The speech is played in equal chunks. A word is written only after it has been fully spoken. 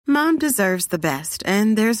Mom deserves the best,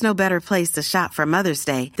 and there's no better place to shop for Mother's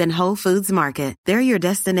Day than Whole Foods Market. They're your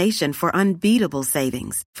destination for unbeatable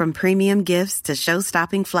savings, from premium gifts to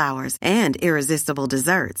show-stopping flowers and irresistible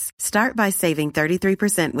desserts. Start by saving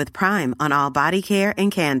 33% with Prime on all body care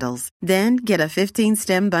and candles. Then get a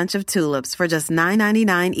 15-stem bunch of tulips for just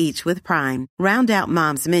 $9.99 each with Prime. Round out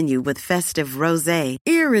Mom's menu with festive rosé,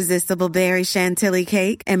 irresistible berry chantilly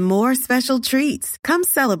cake, and more special treats. Come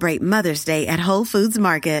celebrate Mother's Day at Whole Foods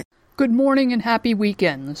Market. Good morning and happy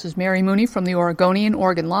weekend. This is Mary Mooney from the Oregonian,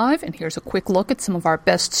 Oregon Live, and here's a quick look at some of our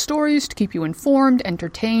best stories to keep you informed,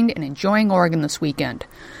 entertained, and enjoying Oregon this weekend.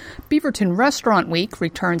 Beaverton Restaurant Week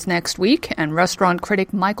returns next week, and restaurant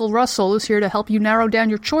critic Michael Russell is here to help you narrow down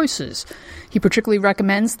your choices. He particularly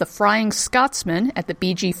recommends the Frying Scotsman at the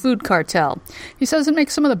BG Food Cartel. He says it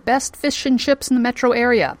makes some of the best fish and chips in the metro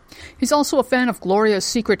area. He's also a fan of Gloria's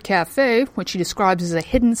Secret Cafe, which he describes as a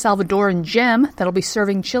hidden Salvadoran gem that'll be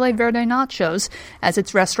serving chile verde nachos as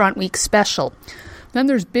its Restaurant Week special. Then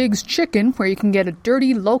there's Big's Chicken, where you can get a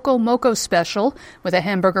dirty Loco Moco special with a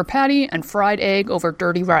hamburger patty and fried egg over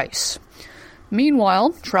dirty rice.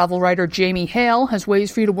 Meanwhile, travel writer Jamie Hale has ways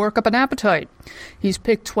for you to work up an appetite. He's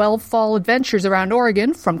picked 12 fall adventures around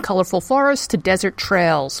Oregon, from colorful forests to desert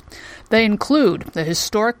trails. They include the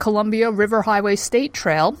historic Columbia River Highway State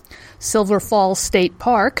Trail, Silver Falls State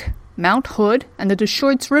Park, Mount Hood, and the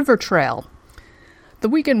Deschutes River Trail. The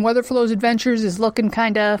weekend weather for those adventures is looking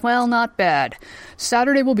not bad.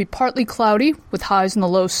 Saturday will be partly cloudy, with highs in the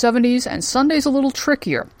low 70s, and Sunday's a little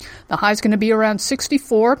trickier. The high's going to be around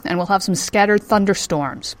 64, and we'll have some scattered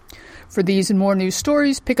thunderstorms. For these and more news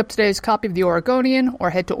stories, pick up today's copy of The Oregonian or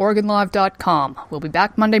head to OregonLive.com. We'll be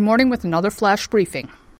back Monday morning with another flash briefing.